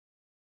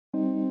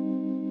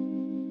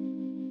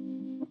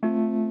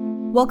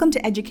Welcome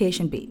to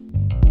Education Beat.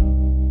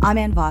 I'm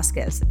Ann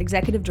Vasquez,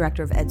 Executive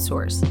Director of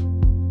EdSource.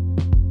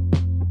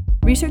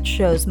 Research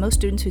shows most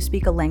students who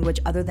speak a language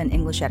other than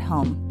English at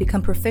home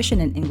become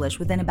proficient in English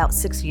within about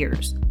 6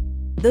 years.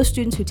 Those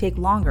students who take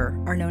longer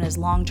are known as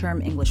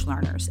long-term English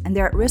learners, and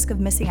they're at risk of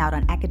missing out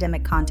on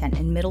academic content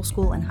in middle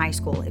school and high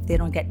school if they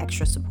don't get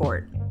extra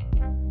support.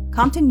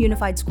 Compton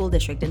Unified School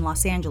District in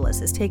Los Angeles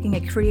is taking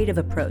a creative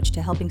approach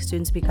to helping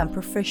students become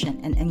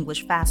proficient in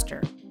English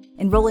faster,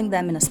 enrolling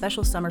them in a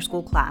special summer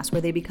school class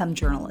where they become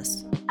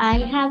journalists. I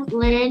have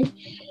learned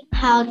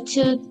how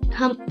to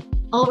come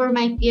over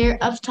my fear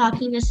of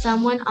talking to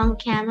someone on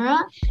camera.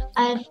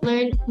 I've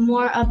learned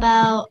more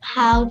about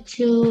how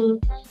to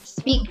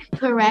speak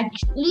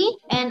correctly,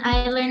 and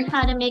I learned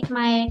how to make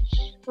my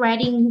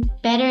writing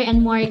better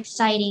and more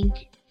exciting.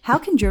 How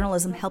can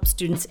journalism help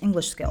students'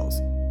 English skills?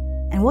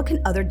 And what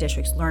can other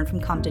districts learn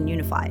from Compton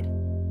Unified?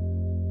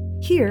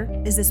 Here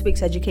is this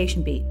week's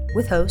Education Beat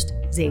with host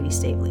Zadie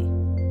Stavely.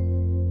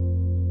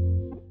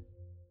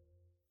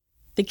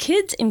 The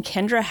kids in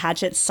Kendra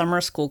Hatchett's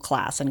summer school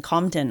class in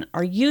Compton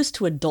are used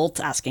to adults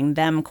asking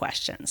them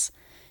questions.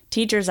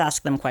 Teachers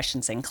ask them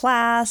questions in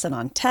class and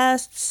on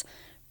tests.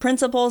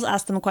 Principals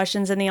ask them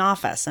questions in the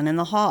office and in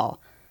the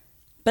hall.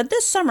 But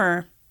this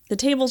summer, the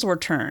tables were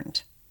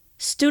turned.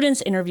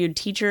 Students interviewed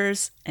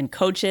teachers and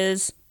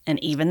coaches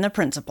and even the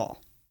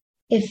principal.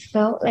 It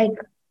felt like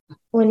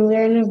when we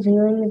were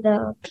interviewing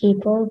the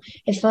people,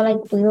 it felt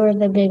like we were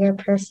the bigger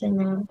person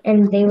now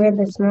and they were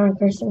the smaller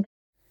person.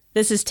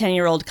 This is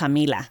 10-year-old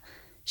Camila.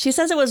 She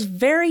says it was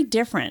very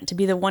different to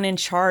be the one in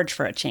charge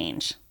for a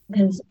change.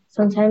 Because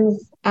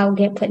sometimes I'll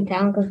get put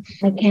down because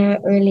I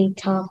can't really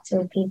talk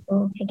to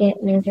people. I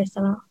get nervous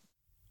a lot.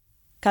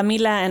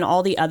 Camila and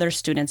all the other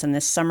students in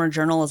this summer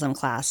journalism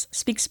class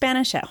speak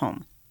Spanish at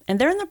home, and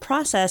they're in the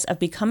process of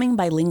becoming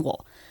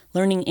bilingual,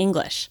 learning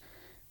English.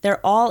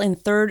 They're all in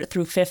 3rd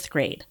through 5th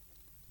grade.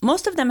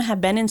 Most of them have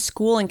been in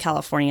school in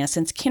California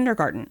since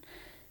kindergarten,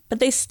 but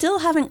they still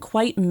haven't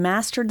quite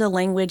mastered the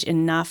language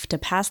enough to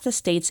pass the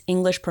state's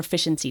English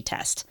proficiency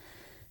test.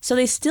 So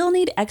they still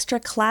need extra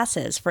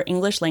classes for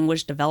English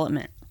language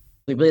development.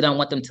 We really don't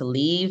want them to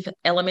leave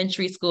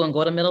elementary school and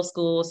go to middle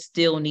school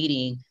still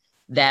needing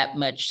that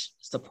much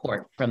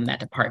support from that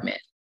department.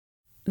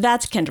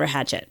 That's Kendra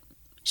Hatchett.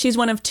 She's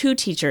one of 2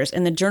 teachers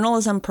in the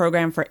journalism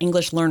program for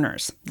English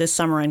learners this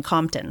summer in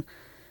Compton.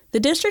 The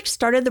district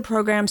started the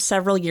program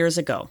several years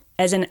ago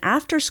as an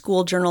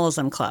after-school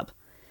journalism club,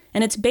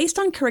 and it's based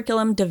on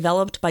curriculum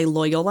developed by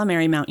Loyola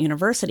Marymount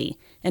University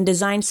and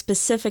designed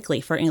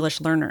specifically for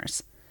English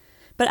learners.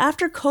 But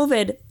after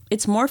COVID,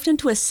 it's morphed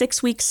into a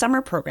 6-week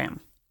summer program.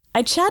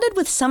 I chatted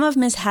with some of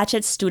Ms.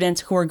 Hatchett's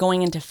students who are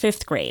going into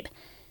 5th grade,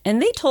 and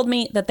they told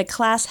me that the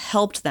class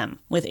helped them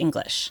with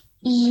English.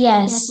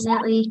 Yes,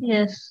 definitely.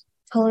 Yes,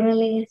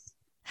 Totally.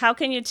 How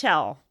can you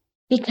tell?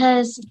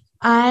 because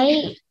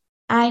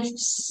I've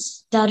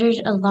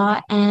stuttered a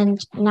lot, and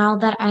now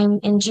that I'm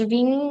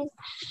interviewing,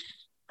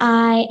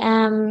 I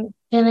am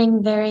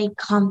feeling very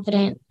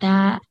confident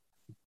that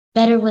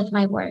better with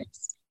my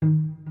words.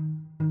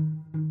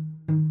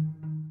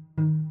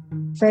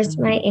 First,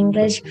 my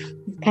English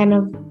was kind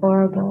of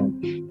horrible.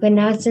 But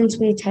now since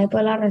we type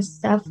a lot of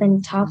stuff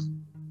and talk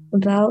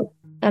about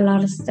a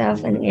lot of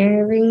stuff and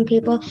interviewing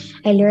people,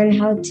 I learned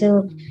how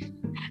to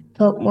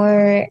put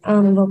more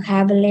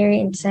vocabulary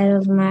inside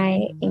of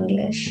my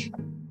English.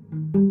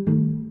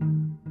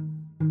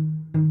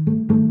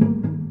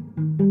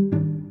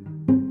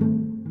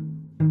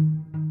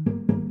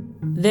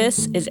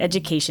 This is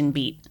Education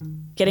Beat,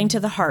 getting to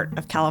the heart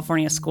of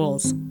California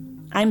schools.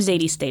 I'm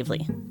Zadie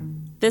Stavely.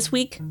 This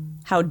week,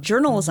 how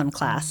journalism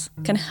class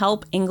can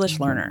help English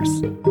learners.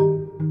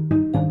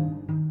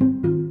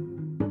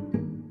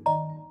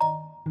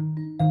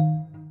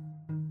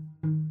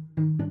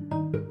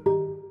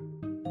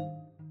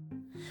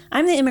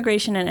 I'm the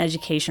immigration and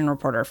education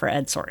reporter for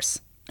EdSource,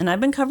 and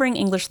I've been covering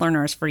English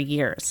learners for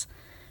years.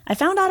 I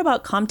found out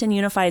about Compton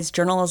Unified's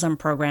journalism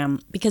program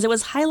because it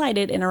was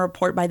highlighted in a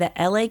report by the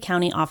LA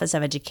County Office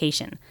of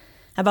Education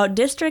about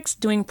districts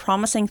doing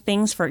promising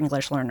things for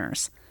English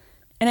learners.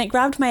 And it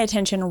grabbed my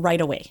attention right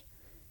away.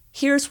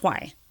 Here's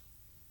why.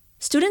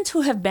 Students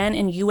who have been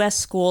in U.S.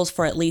 schools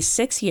for at least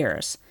 6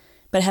 years,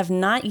 but have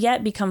not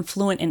yet become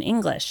fluent in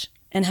English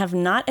and have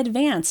not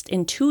advanced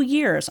in 2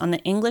 years on the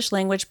English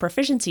language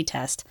proficiency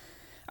test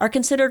are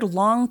considered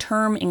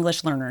long-term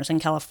English learners in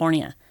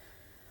California.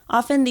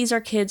 Often these are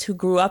kids who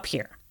grew up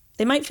here.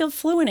 They might feel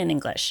fluent in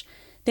English.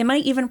 They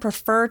might even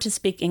prefer to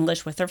speak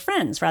English with their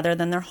friends rather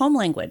than their home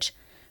language,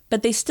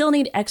 but they still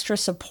need extra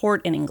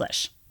support in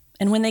English.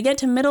 And when they get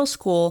to middle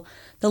school,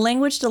 the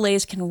language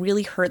delays can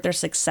really hurt their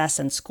success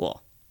in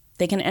school.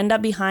 They can end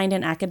up behind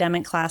in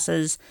academic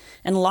classes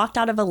and locked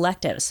out of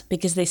electives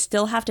because they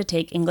still have to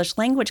take English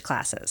language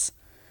classes.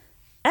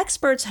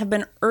 Experts have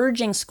been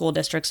urging school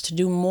districts to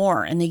do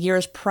more in the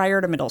years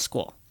prior to middle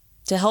school,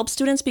 to help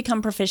students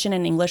become proficient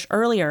in English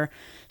earlier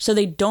so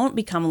they don't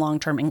become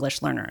long-term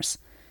English learners.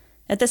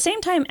 At the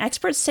same time,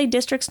 experts say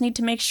districts need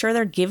to make sure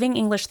they're giving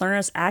English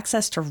learners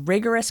access to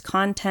rigorous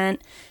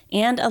content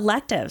and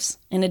electives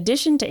in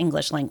addition to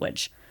English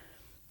language.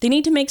 They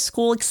need to make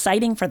school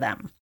exciting for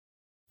them.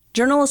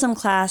 Journalism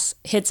class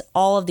hits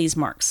all of these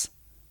marks.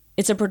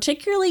 It's a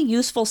particularly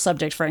useful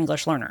subject for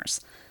English learners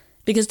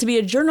because to be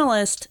a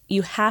journalist,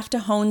 you have to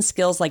hone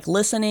skills like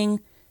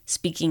listening,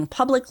 speaking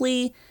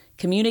publicly,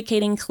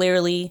 communicating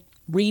clearly,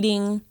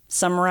 reading,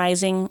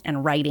 summarizing,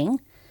 and writing.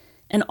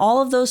 And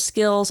all of those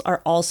skills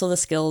are also the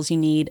skills you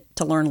need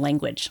to learn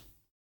language.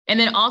 And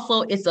then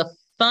also it's a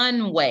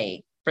fun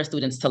way for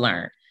students to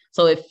learn.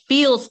 So it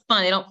feels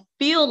fun. They don't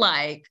feel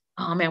like,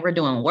 oh man, we're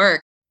doing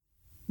work.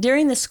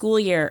 During the school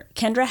year,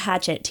 Kendra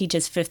Hatchett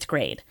teaches 5th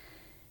grade.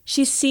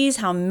 She sees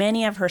how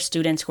many of her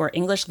students who are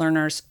English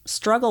learners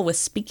struggle with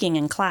speaking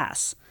in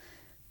class.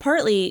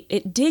 Partly,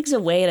 it digs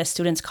away at a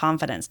student's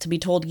confidence to be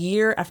told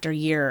year after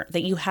year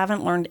that you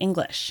haven't learned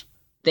English.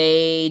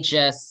 They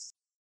just,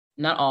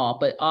 not all,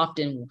 but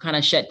often kind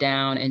of shut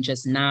down and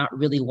just not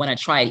really want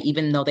to try it,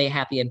 even though they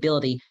have the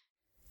ability.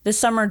 The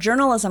summer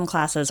journalism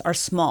classes are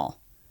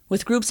small,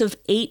 with groups of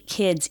 8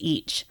 kids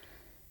each.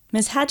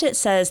 Ms. Hatchett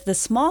says the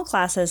small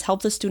classes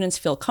help the students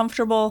feel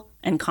comfortable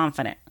and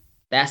confident.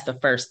 That's the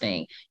first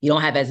thing. You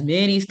don't have as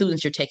many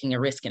students you're taking a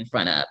risk in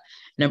front of.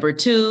 Number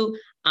 2,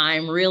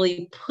 I'm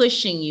really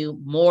pushing you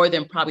more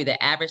than probably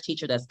the average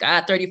teacher that's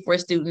got 34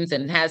 students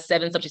and has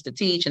 7 subjects to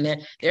teach, and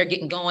they're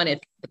getting going. If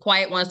the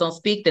quiet ones don't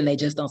speak, then they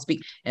just don't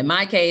speak. In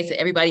my case,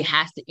 everybody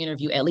has to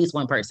interview at least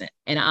one person.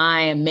 And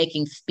I am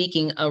making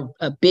speaking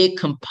a big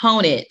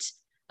component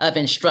of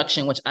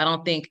instruction, which I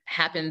don't think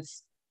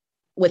happens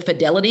with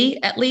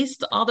fidelity, at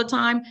least all the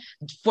time,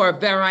 for a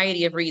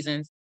variety of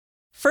reasons.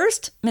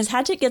 First, Ms.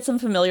 Hatchett gets them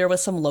familiar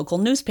with some local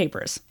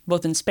newspapers,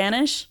 both in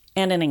Spanish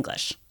and in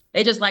English.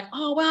 They just like,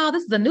 oh, wow,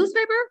 this is a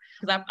newspaper?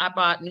 Because I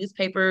bought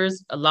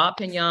newspapers, La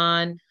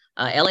Opinion,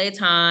 LA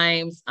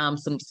Times,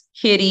 some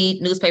kiddie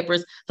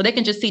newspapers, so they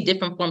can just see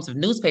different forms of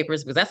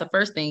newspapers, because that's the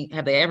first thing,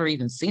 have they ever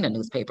even seen a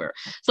newspaper?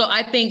 So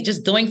I think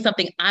just doing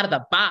something out of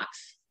the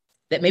box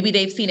that maybe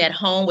they've seen at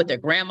home with their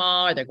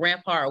grandma or their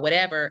grandpa or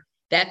whatever,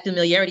 that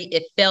familiarity,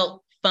 it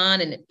felt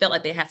fun and it felt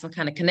like they had some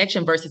kind of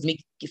connection versus me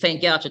saying,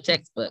 get out your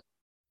textbook.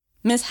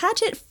 Ms.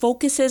 Hatchett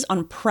focuses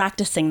on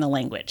practicing the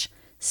language,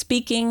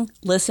 speaking,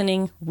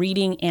 listening,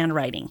 reading, and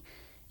writing.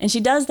 And she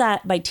does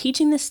that by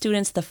teaching the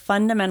students the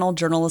fundamental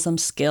journalism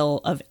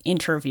skill of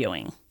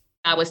interviewing.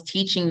 I was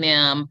teaching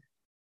them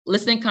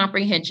listening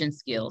comprehension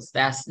skills.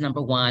 That's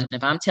number 1.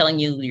 If I'm telling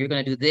you, you're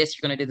going to do this,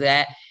 you're going to do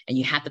that, and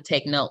you have to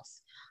take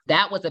notes.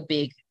 That was a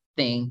big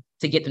thing,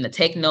 to get them to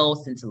take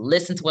notes and to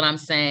listen to what I'm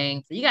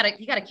saying. So you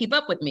gotta keep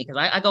up with me,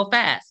 because I go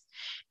fast.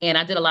 And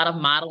I did a lot of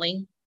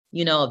modeling.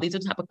 You know, these are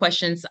the type of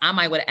questions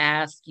I would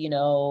ask,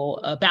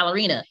 a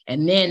ballerina.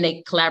 And then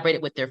they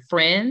collaborated with their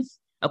friends.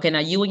 Okay, now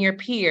you and your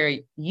peer,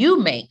 you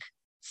make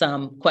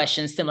some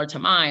questions similar to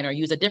mine or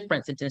use a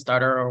different sentence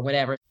starter or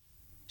whatever.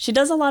 She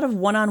does a lot of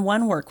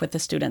one-on-one work with the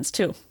students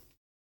too.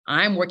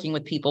 I'm working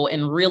with people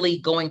and really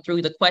going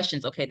through the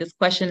questions. Okay, this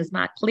question is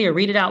not clear.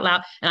 Read it out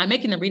loud. And I'm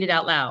making them read it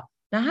out loud.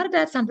 Now, how did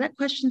that sound? Did that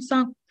question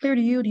sound clear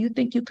to you? Do you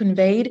think you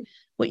conveyed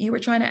what you were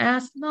trying to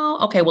ask? No?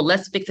 Okay, well,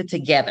 let's fix it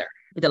together.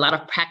 We did a lot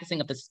of practicing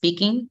of the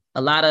speaking,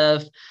 a lot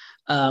of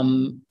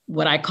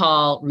what I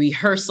call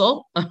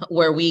rehearsal,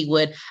 where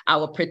I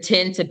would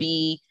pretend to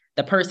be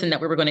the person that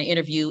we were going to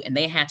interview and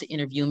they had to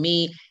interview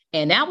me.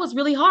 And that was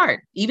really hard.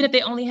 Even if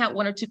they only had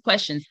 1 or 2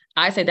 questions,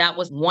 I say that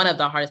was one of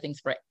the hardest things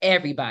for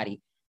everybody,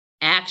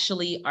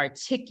 actually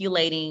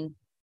articulating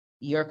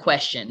your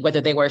question, whether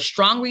they were a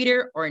strong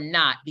reader or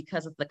not,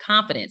 because of the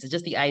confidence. It's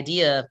just the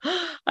idea of,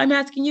 I'm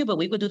asking you, but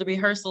we would do the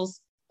rehearsals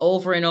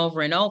over and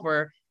over and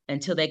over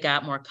until they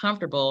got more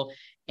comfortable.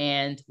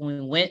 And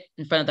when we went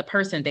in front of the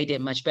person, they did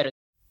much better.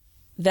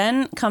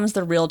 Then comes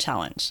the real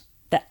challenge,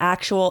 the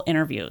actual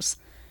interviews.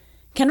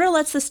 Kendra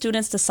lets the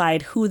students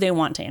decide who they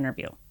want to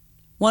interview.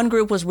 One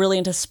group was really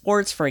into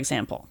sports, for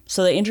example,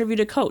 so they interviewed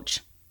a coach.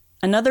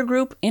 Another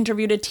group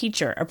interviewed a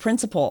teacher, a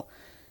principal,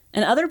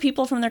 and other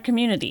people from their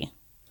community.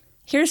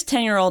 Here's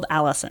 10-year-old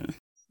Allison.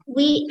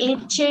 We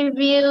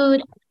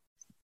interviewed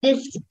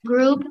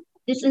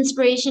this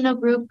inspirational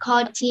group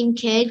called Team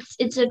Kids.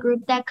 It's a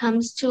group that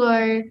comes to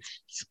our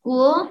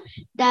school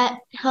that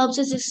helps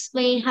us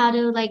explain how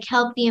to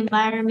help the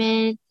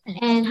environment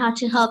and how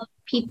to help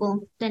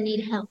people that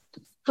need help.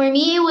 For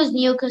me, it was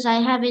new because I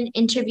haven't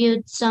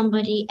interviewed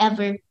somebody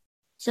ever.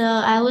 So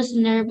I was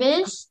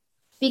nervous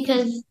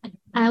because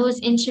I was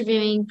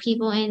interviewing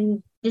people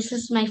and this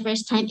is my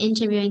first time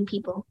interviewing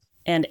people.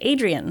 And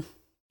Adrian.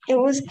 It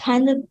was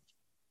kind of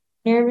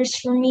nervous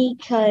for me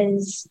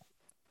because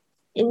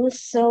it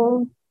was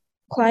so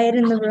quiet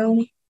in the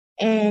room,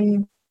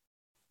 and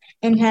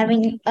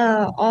having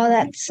all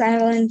that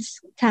silence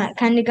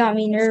kind of got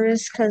me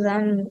nervous because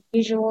I'm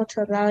usual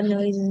to loud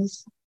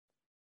noises.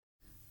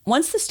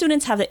 Once the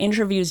students have the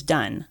interviews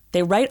done,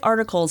 they write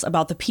articles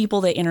about the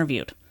people they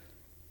interviewed.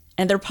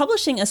 And they're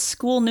publishing a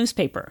school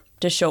newspaper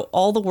to show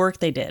all the work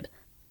they did.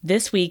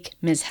 This week,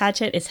 Ms.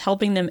 Hatchett is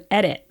helping them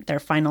edit their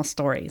final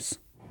stories.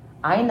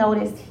 I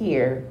noticed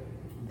here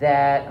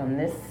that on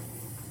this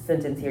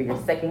sentence here,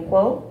 your second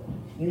quote,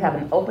 you have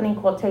an opening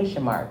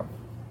quotation mark.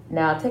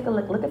 Now take a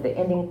look at the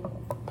ending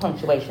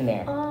punctuation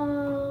there.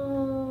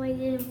 Oh, I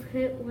didn't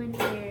put one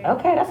there.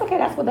 Okay, that's okay.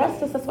 That's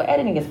what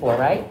editing is for,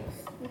 right?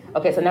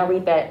 Okay, so now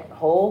read that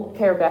whole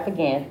paragraph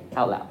again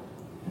out loud.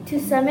 To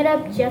sum it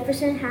up,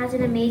 Jefferson has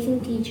an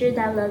amazing teacher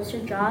that loves her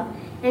job,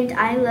 and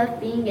I love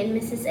being in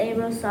Mrs. A.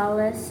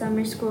 Rosala's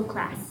summer school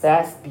class.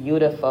 That's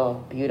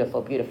beautiful,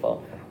 beautiful,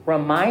 beautiful.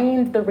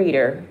 Remind the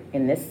reader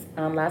in this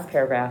last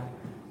paragraph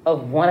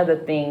of one of the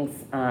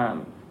things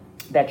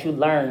that you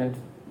learned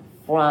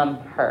from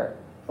her.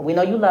 We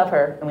know you love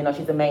her, and we know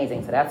she's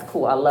amazing, so that's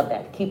cool. I love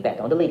that. Keep that.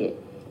 Don't delete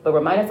it. But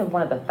remind us of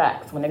one of the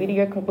facts. Whenever you do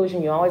your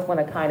conclusion, you always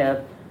want to kind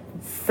of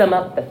sum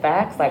up the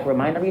facts, like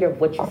remind the reader of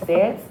what you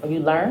said or you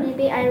learned.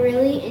 Maybe I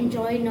really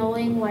enjoy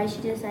knowing why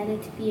she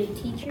decided to be a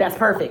teacher. That's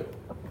perfect.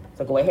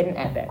 So go ahead and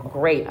add that.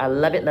 Great. I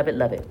love it, love it,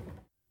 love it.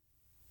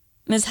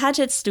 Ms.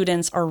 Hatchett's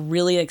students are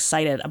really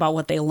excited about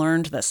what they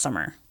learned this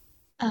summer.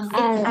 It's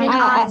an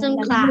awesome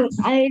class.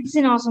 It's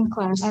an awesome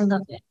class. I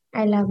love it.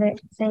 I love it.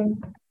 Same.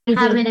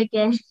 Have it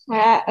again.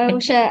 I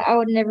wish I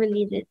would never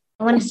leave it.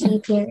 I want to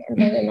sleep here and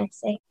then the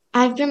next day.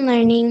 I've been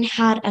learning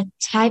how to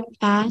type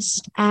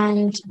fast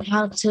and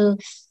how to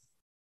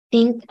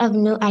think of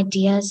new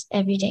ideas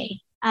every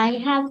day. I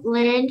have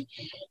learned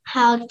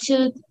how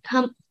to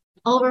come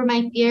over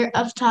my fear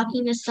of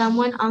talking to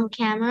someone on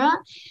camera.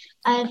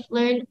 I've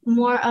learned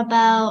more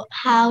about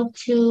how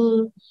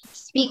to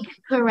speak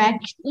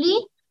correctly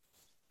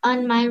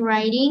on my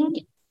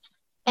writing,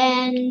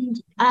 and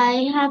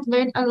I have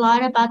learned a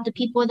lot about the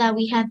people that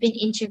we have been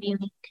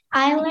interviewing.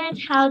 I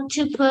learned how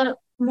to put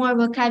more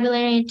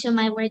vocabulary into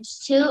my words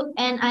too,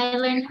 and I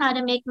learned how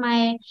to make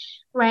my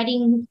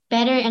writing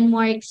better and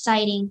more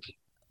exciting.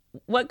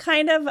 What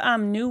kind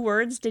of new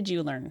words did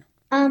you learn?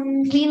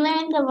 We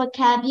learned the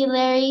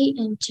vocabulary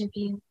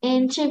interview,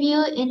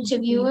 interviewer,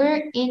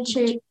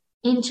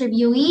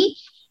 interviewee,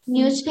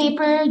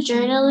 newspaper,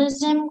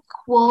 journalism,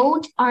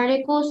 quote,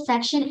 article,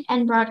 section,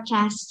 and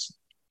broadcast.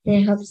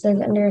 It helps us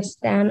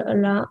understand a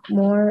lot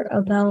more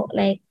about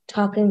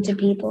talking to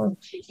people,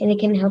 and it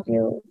can help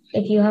you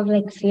if you have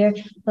fear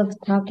of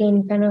talking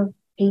in front of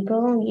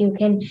people. You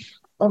can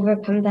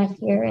overcome that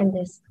fear in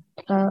this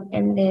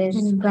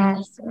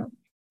class.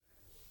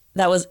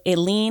 That was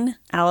Aileen,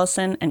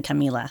 Allison, and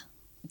Camila.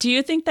 Do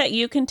you think that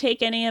you can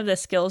take any of the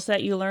skills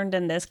that you learned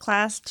in this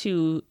class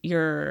to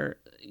your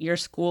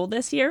school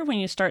this year when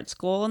you start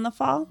school in the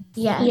fall?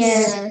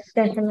 Yes,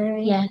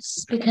 definitely.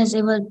 Yes, because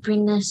it would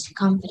bring us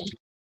confidence.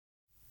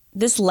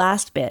 This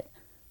last bit,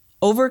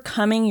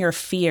 overcoming your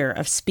fear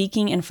of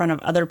speaking in front of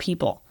other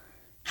people,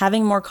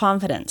 having more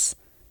confidence.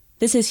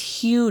 This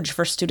is huge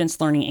for students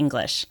learning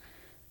English.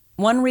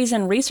 One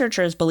reason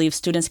researchers believe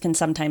students can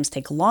sometimes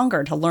take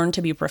longer to learn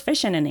to be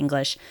proficient in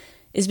English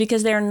is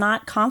because they are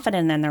not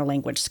confident in their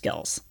language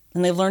skills,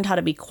 and they've learned how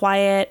to be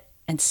quiet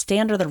and stay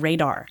under the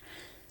radar.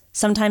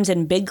 Sometimes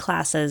in big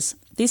classes,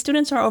 these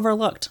students are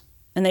overlooked,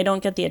 and they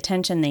don't get the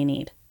attention they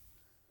need.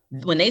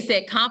 When they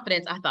said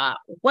confidence, I thought,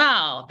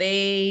 wow,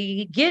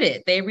 they get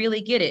it. They really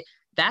get it.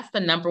 That's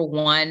the number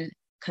one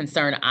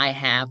concern I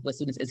have with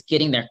students is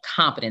getting their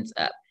confidence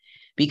up.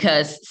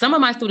 Because some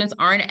of my students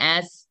aren't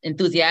as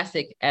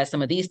enthusiastic as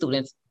some of these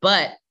students,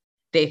 but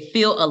they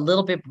feel a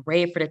little bit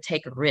braver to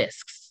take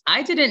risks.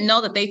 I didn't know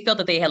that they felt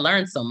that they had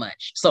learned so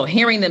much. So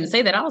hearing them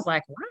say that, I was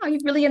like, wow, you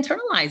really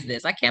internalized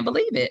this. I can't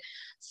believe it.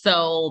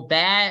 So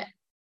that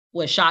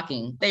was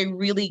shocking. They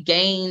really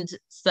gained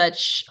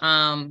such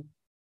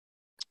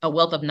a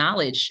wealth of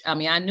knowledge. I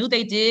mean, I knew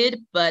they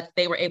did, but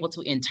they were able to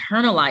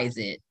internalize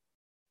it.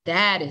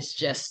 That is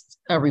just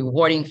a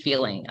rewarding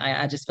feeling.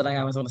 I just feel like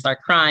I was going to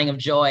start crying of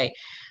joy.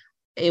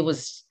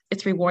 It's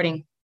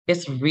rewarding.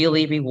 It's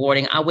really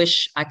rewarding. I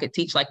wish I could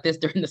teach like this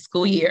during the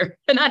school year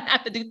and not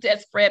have to do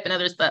test prep and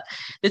other stuff.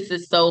 This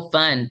is so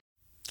fun.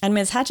 And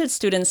Ms. Hatchett's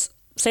students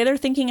say they're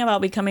thinking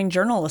about becoming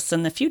journalists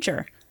in the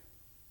future.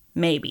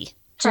 Maybe.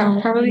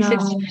 Probably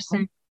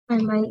 60%. I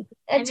might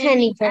a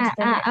 20%.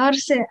 I would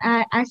say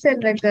I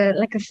said like a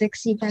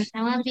 60%.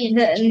 I want to be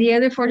The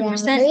other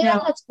 40%. Maybe No,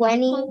 like a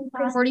 20.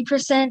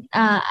 40%.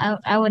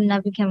 I would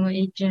not become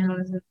a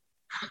journalist.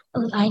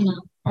 Oh, I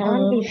know. I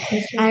want to be a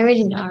teacher. I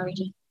already know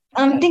already.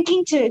 I'm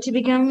thinking to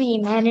become a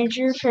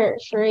manager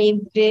for a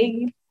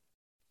big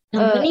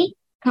Company?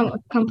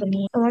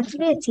 Company. I want to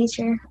be a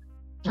teacher.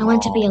 I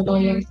want to be a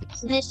lawyer.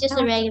 And it's just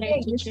a regular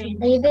teacher.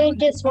 I either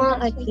just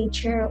want a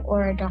teacher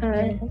or a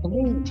doctor.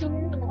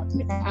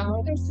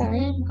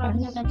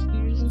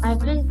 I've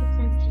been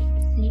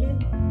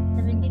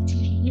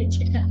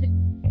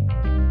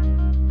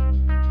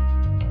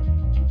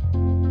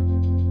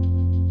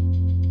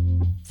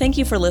Thank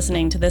you for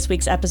listening to this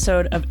week's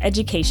episode of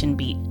Education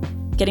Beat,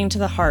 Getting to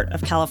the Heart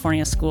of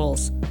California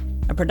Schools,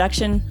 a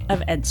production of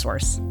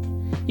EdSource.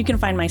 You can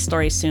find my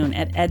story soon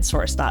at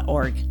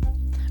edsource.org.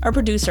 Our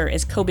producer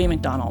is Kobe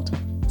McDonald.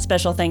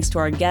 Special thanks to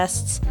our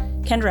guests,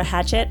 Kendra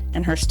Hatchett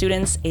and her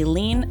students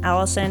Aileen,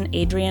 Allison,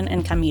 Adrian,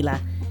 and Camila,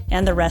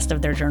 and the rest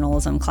of their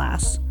journalism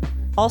class.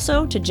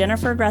 Also to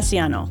Jennifer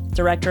Graciano,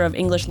 Director of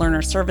English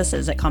Learner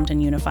Services at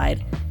Compton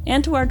Unified,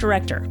 and to our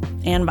director,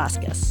 Ann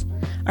Vasquez.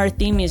 Our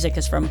theme music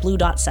is from Blue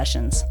Dot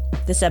Sessions.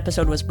 This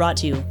episode was brought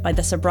to you by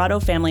the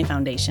Sobrato Family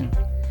Foundation.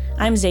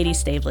 I'm Zadie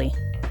Stavely.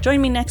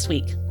 Join me next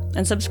week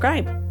and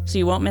subscribe so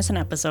you won't miss an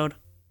episode.